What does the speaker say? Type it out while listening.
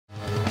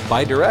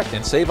Buy direct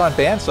and save on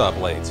bandsaw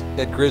blades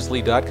at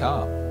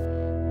grizzly.com.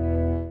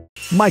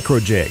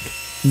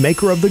 Microjig,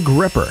 maker of the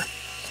gripper.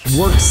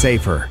 Work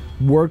safer,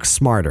 work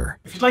smarter.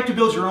 If you'd like to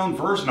build your own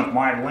version of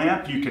my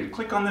lamp, you can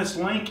click on this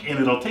link and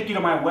it'll take you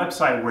to my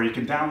website where you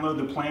can download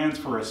the plans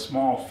for a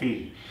small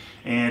fee.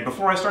 And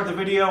before I start the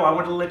video, I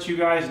want to let you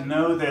guys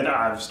know that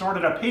I've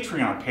started a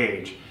Patreon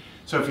page.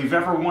 So if you've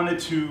ever wanted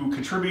to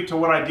contribute to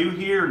what I do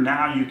here,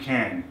 now you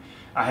can.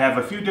 I have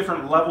a few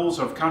different levels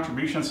of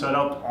contribution set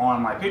up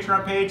on my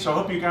Patreon page, so I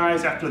hope you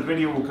guys after the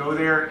video will go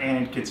there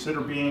and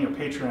consider being a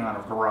Patreon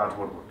of Garage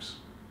Woodworks.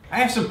 I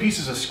have some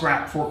pieces of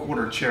scrap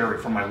 4/4 cherry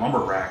from my lumber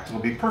rack that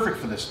will be perfect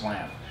for this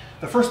lamp.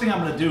 The first thing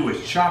I'm going to do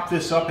is chop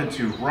this up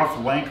into rough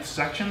length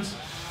sections,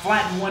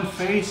 flatten one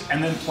face,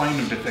 and then plane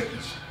them to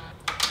thickness.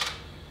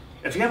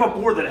 If you have a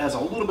board that has a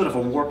little bit of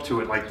a warp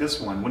to it like this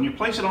one, when you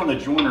place it on the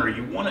joiner,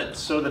 you want it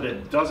so that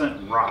it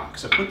doesn't rock.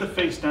 So put the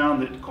face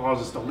down that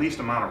causes the least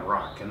amount of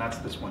rock, and that's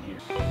this one here.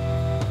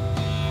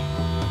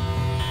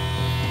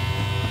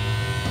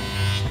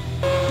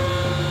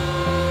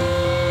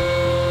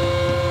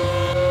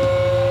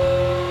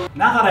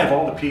 Now that I have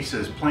all the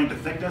pieces planed to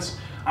thickness,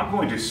 I'm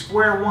going to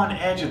square one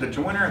edge of the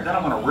joiner, then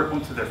I'm going to rip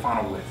them to their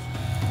final width.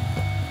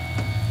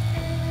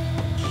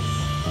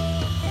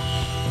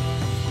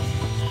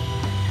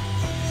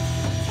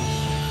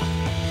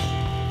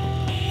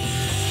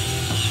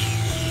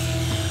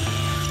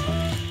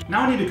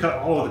 Now I need to cut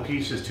all of the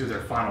pieces to their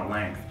final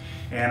length,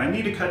 and I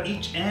need to cut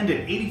each end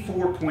at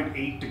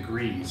 84.8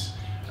 degrees.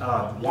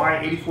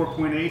 Why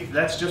 84.8?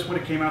 That's just what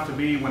it came out to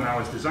be when I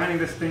was designing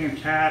this thing in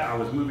CAD. I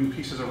was moving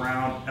pieces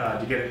around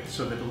to get it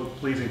so that it looked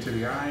pleasing to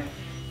the eye,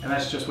 and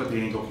that's just what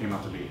the angle came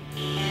out to be.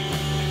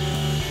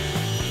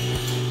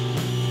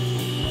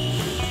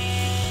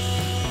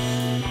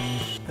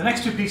 The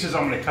next two pieces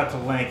I'm going to cut to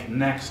length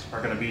next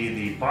are going to be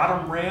the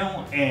bottom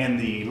rail and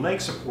the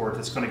leg support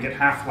that's going to get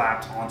half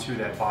flapped onto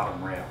that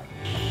bottom rail.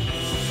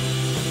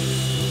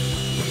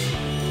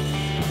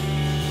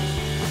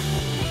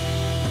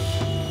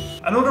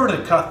 In order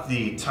to cut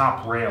the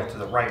top rail to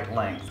the right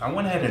length, I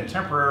went ahead and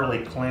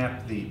temporarily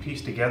clamped the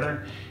piece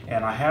together,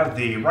 and I have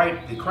the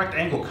correct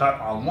angle cut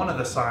on one of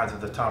the sides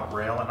of the top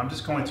rail, and I'm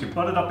just going to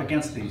butt it up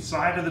against the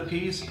side of the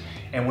piece,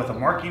 and with a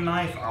marking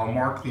knife I'll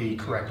mark the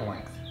correct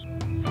length.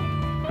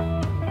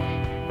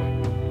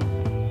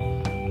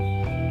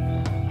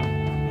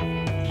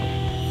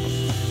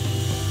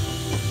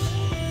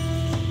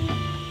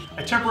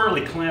 I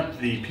temporarily clamped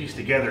the piece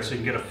together so you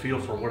can get a feel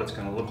for what it's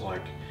going to look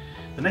like.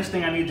 The next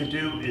thing I need to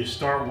do is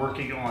start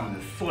working on the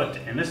foot,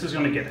 and this is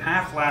going to get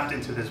half lapped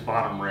into this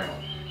bottom rail.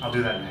 I'll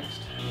do that next.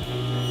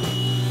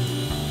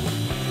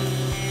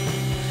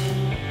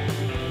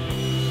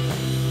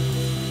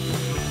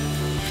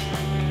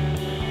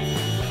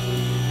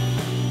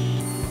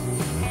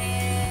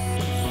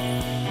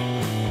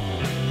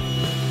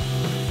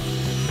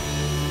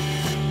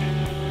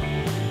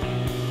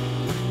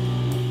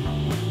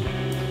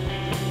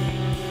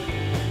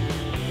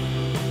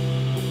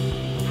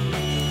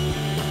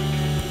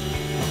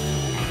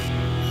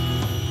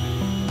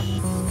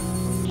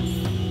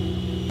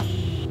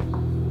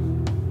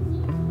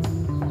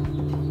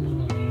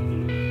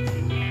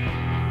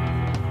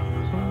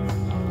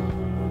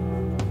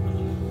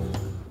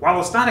 While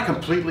it's not a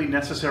completely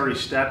necessary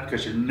step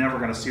because you're never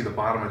going to see the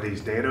bottom of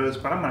these dados,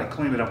 but I'm going to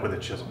clean it up with a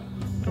chisel.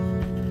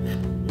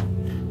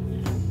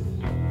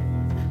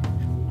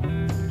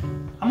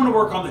 I'm going to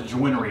work on the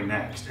joinery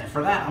next, and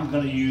for that I'm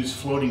going to use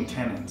floating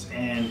tenons.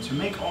 And to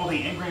make all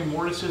the ingrain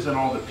mortises and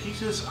all the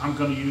pieces, I'm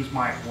going to use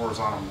my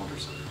horizontal mortar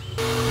scissors.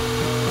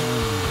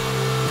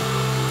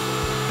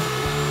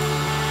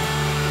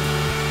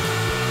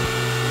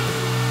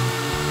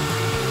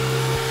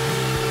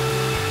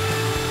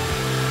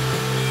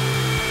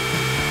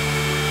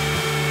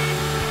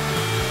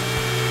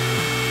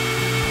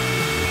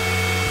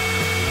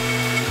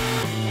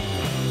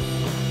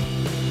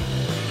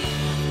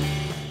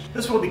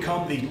 This will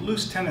become the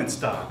loose tenon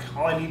stock.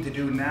 All I need to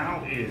do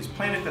now is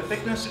plane it to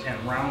thickness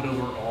and round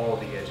over all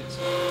the edges.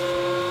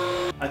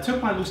 I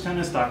took my loose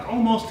tenon stock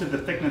almost to the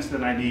thickness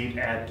that I need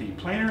at the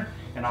planer,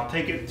 and I'll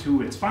take it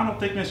to its final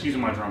thickness using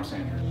my drum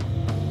sander.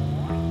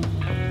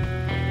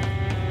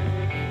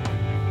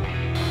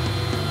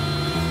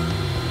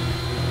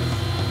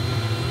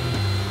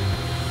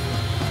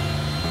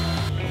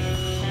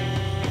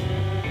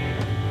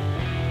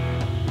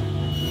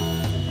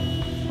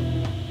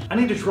 I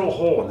need to drill a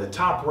hole in the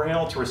top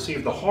rail to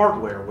receive the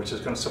hardware which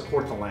is going to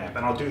support the lamp,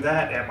 and I'll do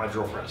that at my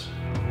drill press.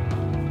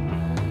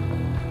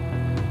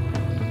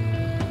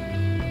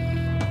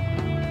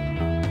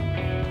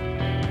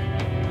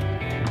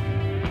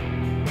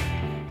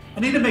 I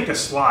need to make a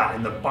slot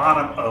in the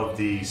bottom of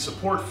the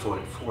support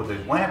foot for the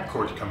lamp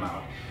cord to come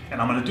out,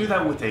 and I'm going to do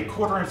that with a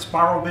 1/4 inch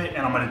spiral bit,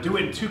 and I'm going to do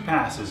it in 2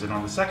 passes, and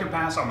on the second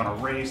pass I'm going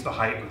to raise the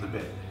height of the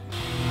bit.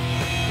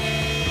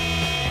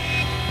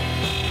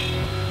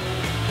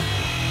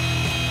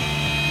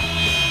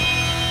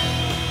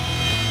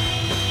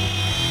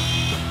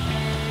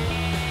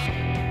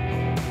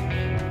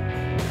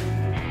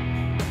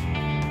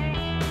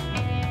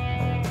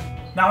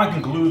 Now I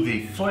can glue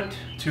the foot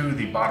to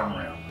the bottom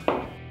rail.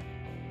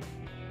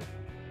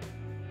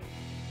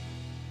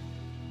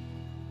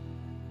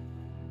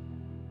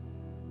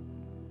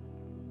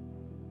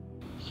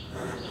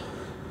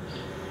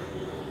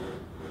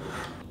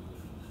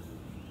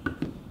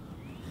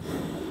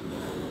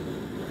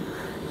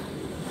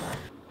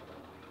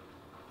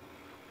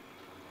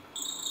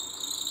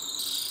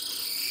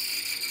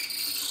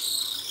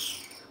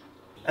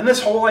 And this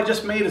hole I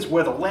just made is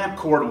where the lamp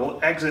cord will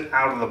exit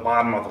out of the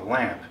bottom of the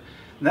lamp.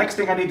 Next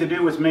thing I need to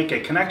do is make a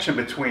connection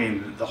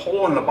between the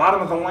hole in the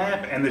bottom of the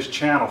lamp and this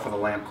channel for the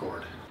lamp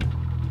cord.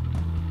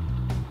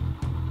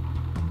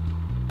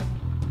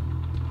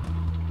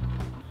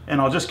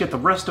 And I'll just get the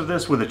rest of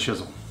this with a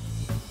chisel.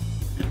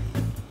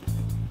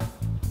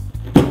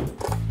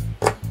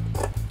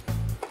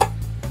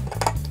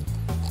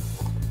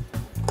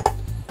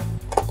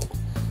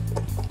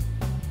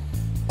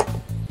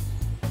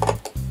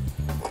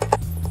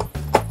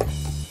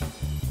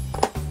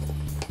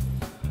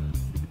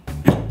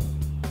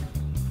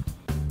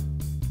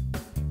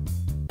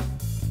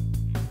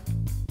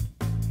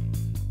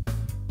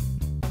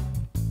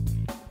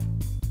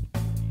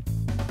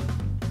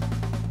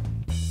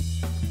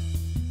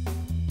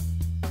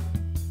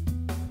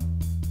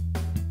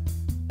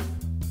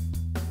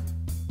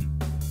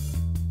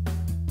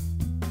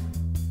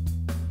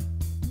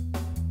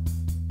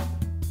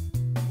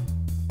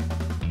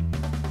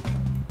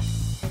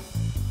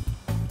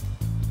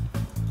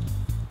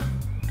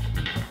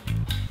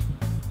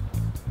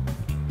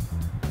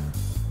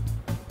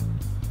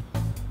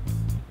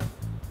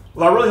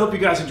 Well, I really hope you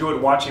guys enjoyed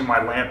watching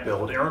my lamp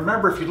build. And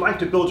remember, if you'd like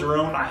to build your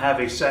own, I have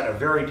a set of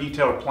very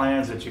detailed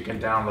plans that you can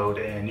download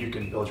and you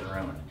can build your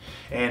own.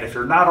 And if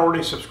you're not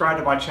already subscribed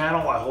to my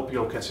channel, I hope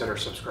you'll consider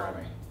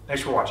subscribing.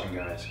 Thanks for watching,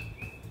 guys.